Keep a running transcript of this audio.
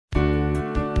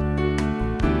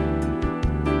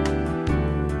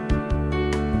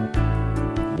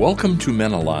Welcome to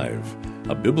Men Alive,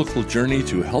 a biblical journey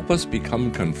to help us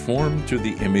become conformed to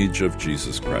the image of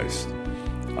Jesus Christ.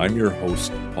 I'm your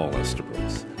host, Paul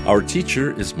Estabrook. Our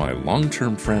teacher is my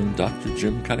long-term friend, Dr.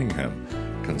 Jim Cunningham,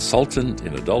 consultant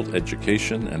in adult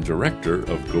education and director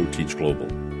of Go Teach Global.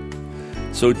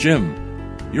 So Jim,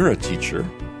 you're a teacher.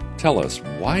 Tell us,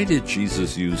 why did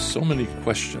Jesus use so many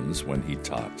questions when he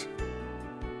taught?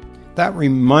 That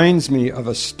reminds me of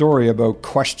a story about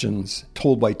questions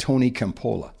told by Tony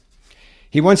Campola.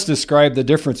 He once described the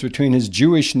difference between his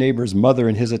Jewish neighbor's mother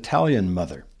and his Italian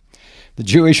mother. The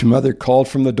Jewish mother called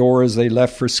from the door as they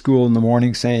left for school in the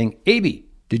morning saying, "Abby,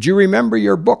 did you remember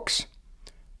your books?"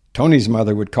 Tony's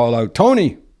mother would call out,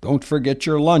 "Tony, don't forget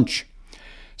your lunch."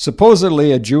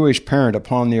 Supposedly, a Jewish parent,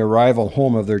 upon the arrival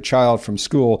home of their child from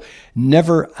school,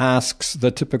 never asks the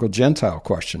typical Gentile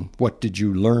question, "What did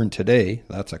you learn today?"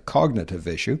 That's a cognitive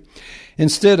issue.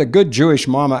 Instead, a good Jewish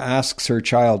mama asks her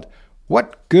child,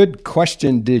 "What good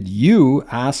question did you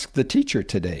ask the teacher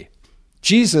today?"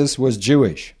 Jesus was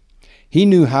Jewish. He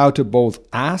knew how to both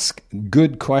ask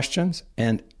good questions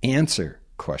and answer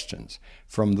questions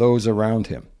from those around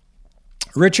him.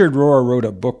 Richard Rohr wrote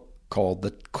a book called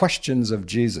The Questions of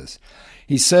Jesus.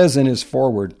 He says in his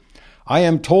foreword, "I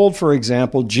am told, for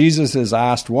example, Jesus is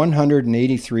asked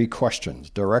 183 questions,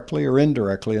 directly or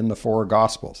indirectly, in the four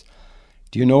Gospels.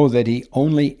 Do you know that he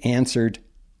only answered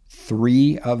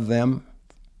 3 of them?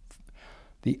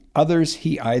 The others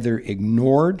he either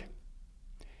ignored,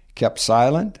 kept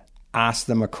silent, asked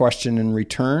them a question in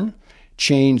return,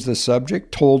 changed the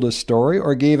subject, told a story,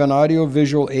 or gave an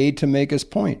audio-visual aid to make his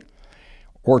point,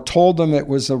 or told them it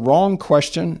was the wrong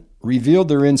question, revealed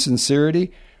their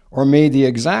insincerity, or made the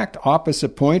exact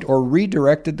opposite point, or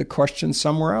redirected the question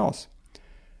somewhere else."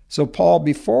 So, Paul,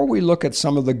 before we look at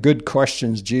some of the good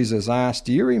questions Jesus asked,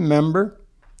 do you remember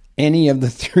any of the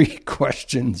 3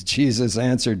 questions Jesus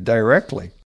answered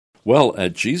directly? Well,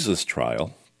 at Jesus'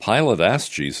 trial, Pilate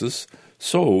asked Jesus,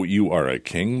 "So you are a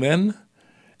king then?"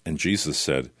 And Jesus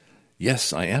said,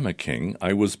 "Yes, I am a king.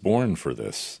 I was born for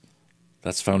this."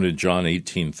 That's found in John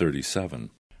 18:37.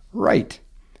 Right.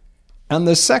 And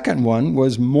the second one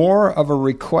was more of a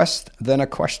request than a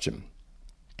question.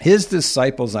 His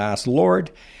disciples asked, "Lord,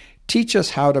 teach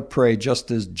us how to pray just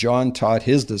as John taught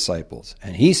his disciples."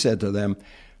 And he said to them,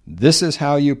 "This is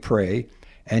how you pray."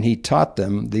 And he taught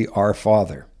them the Our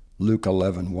Father, Luke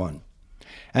 11:1.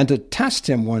 And to test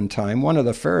him one time, one of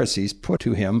the Pharisees put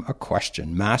to him a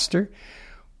question, "Master,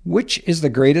 which is the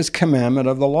greatest commandment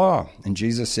of the law?" And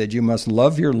Jesus said, "You must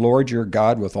love your Lord your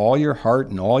God with all your heart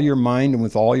and all your mind and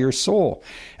with all your soul.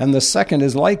 And the second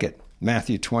is like it,"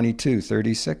 Matthew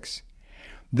 22:36.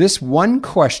 This one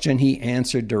question he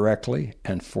answered directly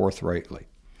and forthrightly.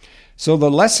 So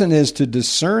the lesson is to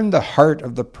discern the heart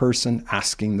of the person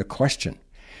asking the question.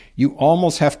 You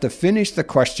almost have to finish the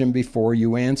question before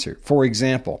you answer. For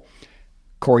example,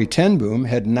 Corrie ten Boom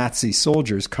had Nazi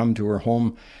soldiers come to her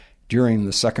home during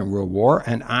the Second World War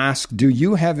and asked, "Do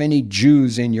you have any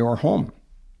Jews in your home?"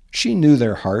 She knew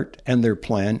their heart and their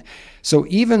plan, so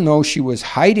even though she was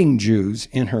hiding Jews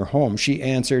in her home, she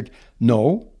answered,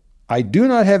 "No, I do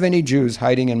not have any Jews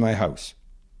hiding in my house."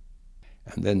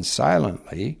 And then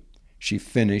silently, she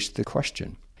finished the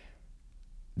question.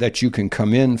 That you can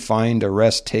come in, find,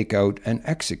 arrest, take out, and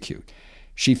execute.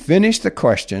 She finished the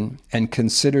question and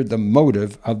considered the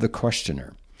motive of the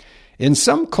questioner. In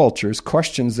some cultures,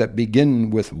 questions that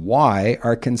begin with why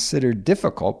are considered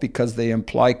difficult because they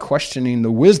imply questioning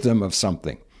the wisdom of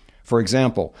something. For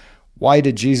example, why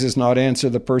did Jesus not answer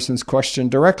the person's question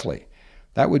directly?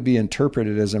 That would be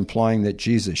interpreted as implying that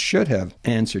Jesus should have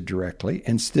answered directly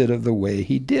instead of the way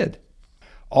he did.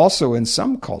 Also, in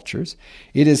some cultures,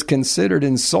 it is considered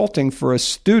insulting for a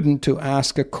student to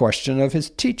ask a question of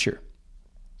his teacher.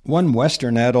 One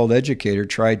Western adult educator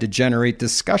tried to generate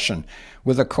discussion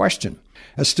with a question.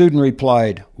 A student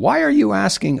replied, "Why are you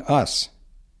asking us?"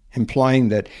 implying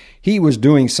that he was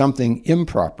doing something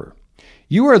improper.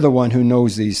 "You are the one who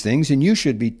knows these things, and you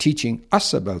should be teaching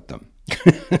us about them."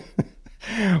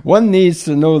 One needs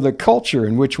to know the culture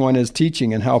in which one is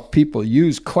teaching and how people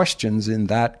use questions in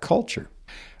that culture.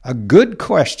 A good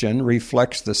question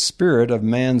reflects the spirit of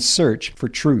man's search for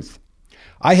truth.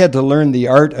 I had to learn the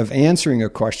art of answering a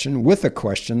question with a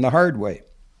question the hard way.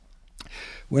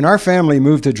 When our family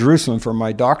moved to Jerusalem for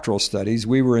my doctoral studies,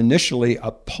 we were initially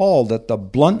appalled at the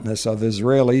bluntness of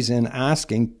Israelis in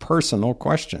asking personal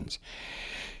questions.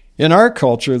 In our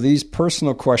culture, these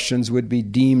personal questions would be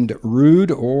deemed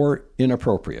rude or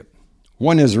inappropriate.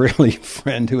 One Israeli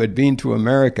friend who had been to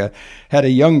America had a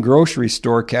young grocery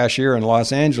store cashier in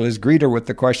Los Angeles greet her with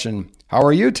the question, "How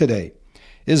are you today?"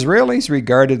 Israelis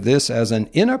regarded this as an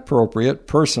inappropriate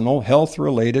personal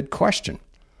health-related question.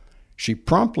 She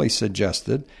promptly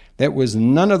suggested that it was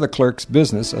none of the clerk's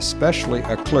business, especially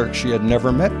a clerk she had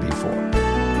never met before.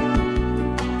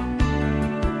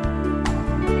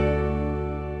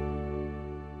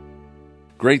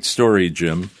 Great story,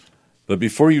 Jim. But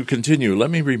before you continue,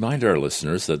 let me remind our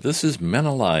listeners that this is Men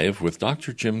Alive with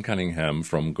Dr. Jim Cunningham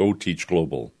from Go Teach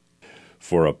Global.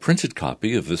 For a printed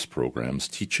copy of this program's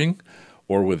teaching,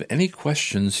 or with any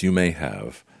questions you may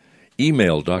have,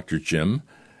 email Dr. Jim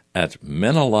at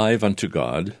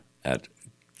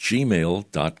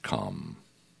menaliveuntogod@gmail.com.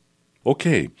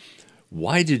 Okay,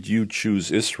 why did you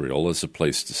choose Israel as a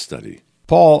place to study?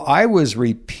 Paul, I was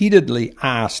repeatedly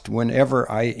asked whenever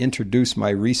I introduce my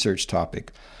research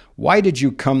topic, why did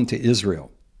you come to Israel?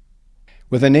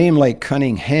 With a name like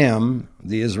Cunningham,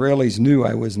 the Israelis knew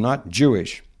I was not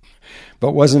Jewish,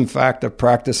 but was in fact a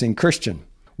practicing Christian.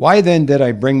 Why then did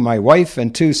I bring my wife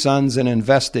and 2 sons and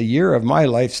invest a year of my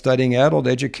life studying adult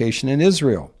education in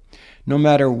Israel? No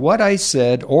matter what I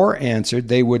said or answered,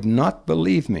 they would not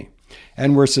believe me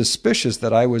and were suspicious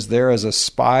that I was there as a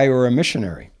spy or a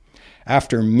missionary.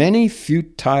 After many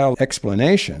futile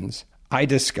explanations, I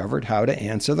discovered how to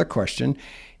answer the question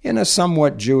in a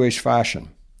somewhat Jewish fashion.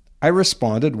 I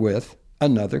responded with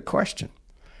another question.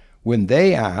 When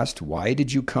they asked, "Why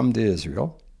did you come to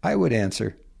Israel?" I would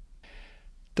answer,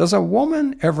 "Does a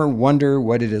woman ever wonder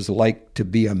what it is like to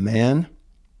be a man?"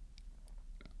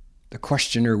 The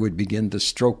questioner would begin to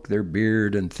stroke their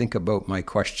beard and think about my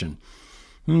question.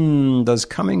 Does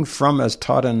coming from as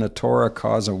taught in the Torah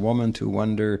cause a woman to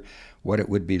wonder what it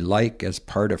would be like as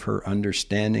part of her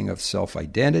understanding of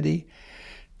self-identity?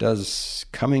 Does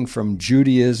coming from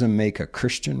Judaism make a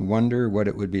Christian wonder what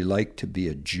it would be like to be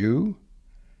a Jew?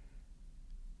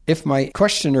 If my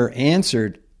questioner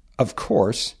answered, "Of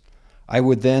course," I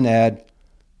would then add,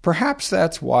 "Perhaps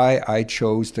that's why I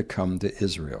chose to come to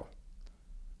Israel."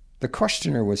 The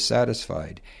questioner was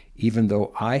satisfied, even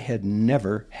though I had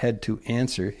never had to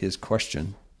answer his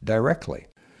question directly.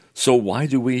 So why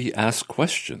do we ask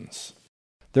questions?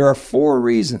 There are 4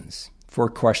 reasons for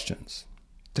questions: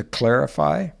 to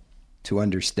clarify, to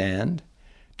understand,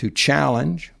 to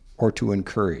challenge, or to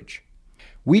encourage.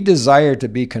 We desire to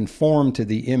be conformed to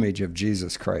the image of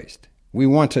Jesus Christ. We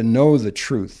want to know the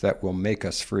truth that will make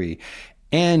us free,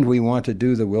 and we want to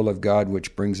do the will of God,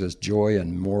 which brings us joy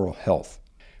and moral health.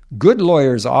 Good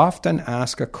lawyers often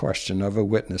ask a question of a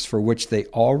witness for which they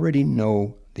already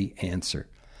know the answer.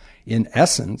 In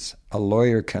essence, a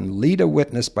lawyer can lead a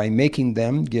witness by making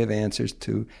them give answers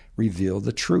to reveal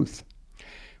the truth.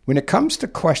 When it comes to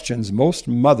questions, most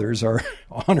mothers are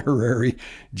honorary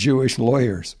Jewish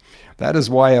lawyers. That is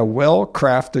why a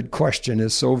well-crafted question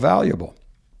is so valuable.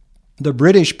 The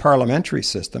British parliamentary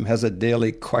system has a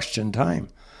daily question time,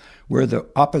 where the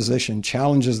opposition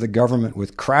challenges the government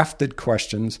with crafted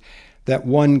questions that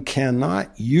one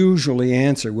cannot usually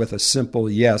answer with a simple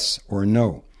yes or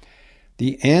no.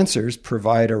 The answers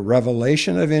provide a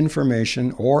revelation of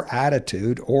information or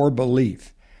attitude or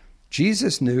belief.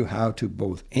 Jesus knew how to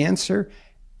both answer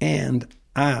and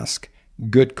ask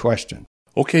good questions.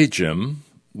 Okay, Jim,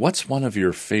 what's one of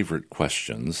your favorite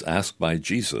questions asked by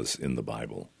Jesus in the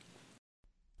Bible?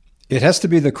 It has to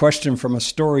be the question from a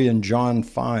story in John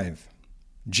 5.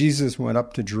 Jesus went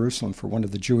up to Jerusalem for one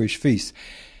of the Jewish feasts.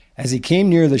 As he came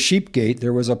near the sheep gate,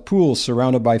 there was a pool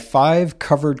surrounded by 5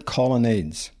 covered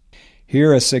colonnades.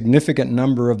 Here a significant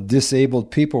number of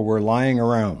disabled people were lying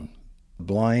around, the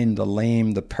blind, the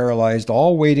lame, the paralyzed,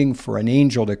 all waiting for an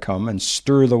angel to come and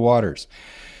stir the waters.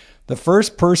 The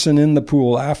first person in the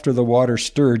pool after the water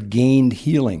stirred gained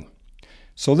healing.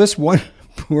 So this one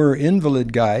poor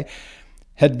invalid guy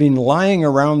had been lying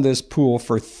around this pool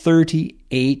for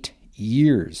 38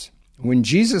 years. When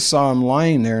Jesus saw him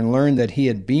lying there and learned that he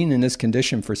had been in this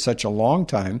condition for such a long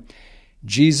time,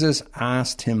 Jesus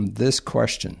asked him this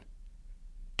question: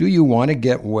 "Do you want to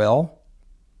get well?"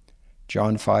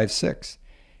 John 5:6.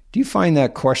 Do you find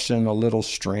that question a little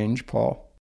strange, Paul?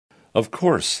 Of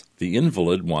course, the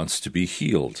invalid wants to be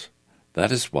healed.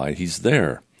 That is why he's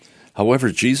there.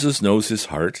 However, Jesus knows his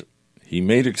heart. He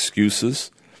made excuses.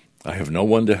 I have no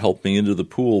one to help me into the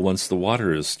pool once the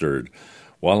water is stirred.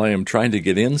 While I am trying to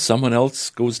get in, someone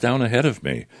else goes down ahead of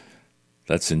me.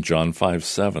 That's in John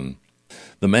 5:7.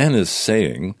 The man is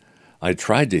saying, I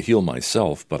tried to heal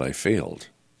myself, but I failed.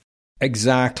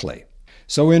 Exactly.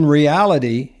 So in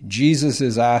reality, Jesus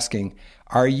is asking,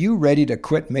 are you ready to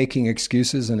quit making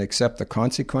excuses and accept the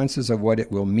consequences of what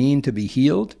it will mean to be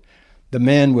healed? The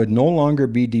man would no longer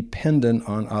be dependent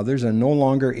on others and no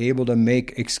longer able to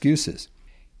make excuses.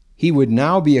 he would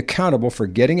now be accountable for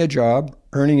getting a job,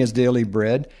 earning his daily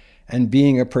bread, and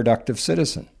being a productive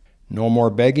citizen. No more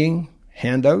begging,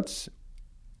 handouts,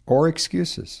 or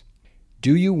excuses.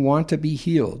 Do you want to be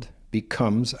healed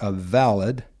becomes a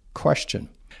valid question.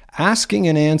 Asking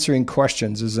and answering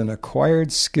questions is an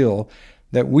acquired skill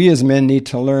that we as men need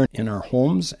to learn in our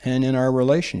homes and in our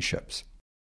relationships.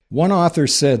 One author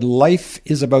said, life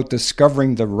is about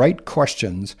discovering the right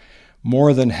questions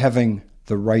more than having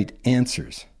the right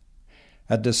answers.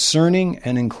 A discerning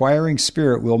and inquiring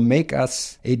spirit will make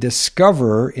us a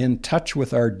discoverer in touch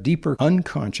with our deeper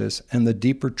unconscious and the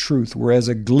deeper truth, whereas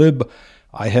a glib,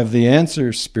 I have the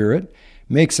answer spirit,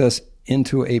 makes us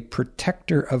into a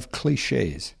protector of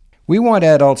cliches. We want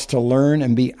adults to learn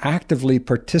and be actively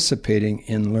participating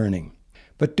in learning.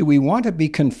 But do we want to be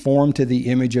conformed to the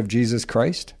image of Jesus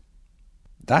Christ?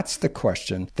 That's the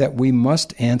question that we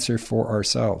must answer for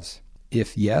ourselves.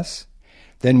 If yes,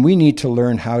 then we need to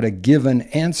learn how to give an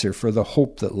answer for the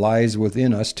hope that lies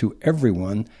within us to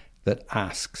everyone that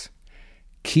asks.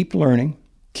 Keep learning,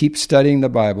 keep studying the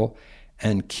Bible,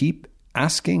 and keep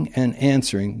asking and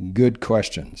answering good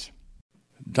questions.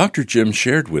 Dr. Jim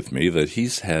shared with me that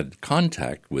he's had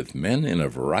contact with men in a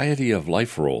variety of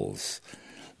life roles.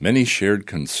 Many shared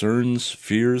concerns,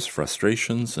 fears,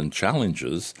 frustrations, and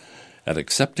challenges at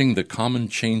accepting the common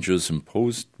changes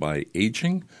imposed by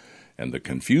aging and the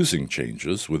confusing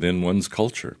changes within one's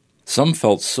culture. Some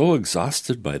felt so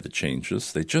exhausted by the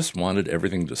changes they just wanted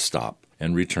everything to stop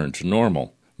and return to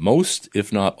normal. Most,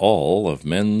 if not all, of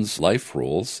men's life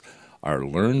roles are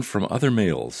learned from other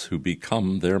males who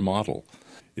become their model.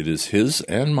 It is his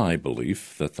and my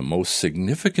belief that the most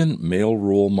significant male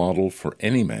role model for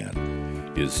any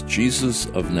man is Jesus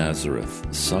of Nazareth,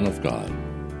 Son of God.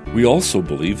 We also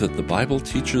believe that the Bible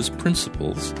teaches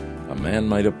principles a man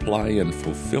might apply in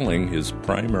fulfilling his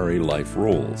primary life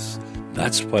roles.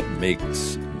 That's what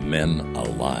makes men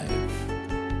alive.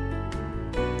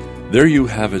 There you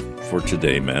have it for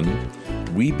today, men.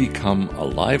 We become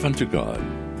alive unto God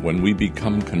when we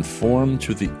become conformed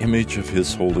to the image of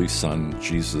his holy Son,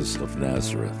 Jesus of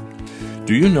Nazareth.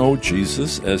 Do you know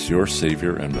Jesus as your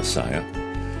Savior and Messiah?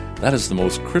 That is the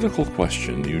most critical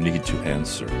question you need to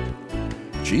answer.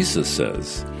 Jesus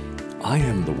says, I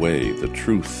am the way, the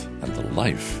truth, and the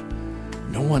life.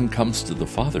 No one comes to the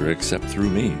Father except through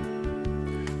me.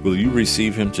 Will you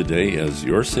receive him today as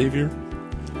your Savior?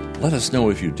 Let us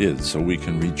know if you did, so we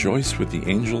can rejoice with the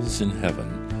angels in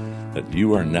heaven that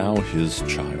you are now his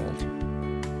child.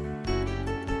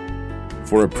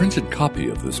 For a printed copy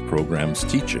of this program's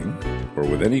teaching, or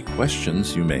with any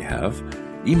questions you may have,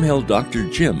 email Dr.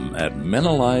 Jim at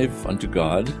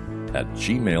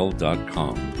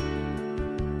menaliveuntogod@gmail.com.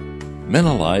 Men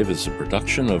Alive is a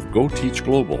production of Go Teach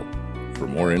Global. For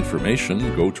more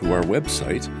information, go to our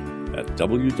website at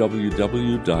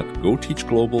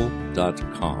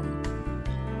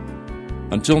www.goteachglobal.com.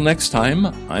 Until next time,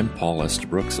 I'm Paul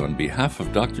Estabrooks on behalf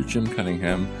of Dr. Jim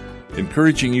Cunningham,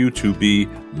 encouraging you to be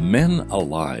men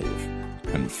alive,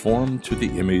 conformed to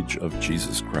the image of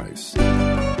Jesus Christ.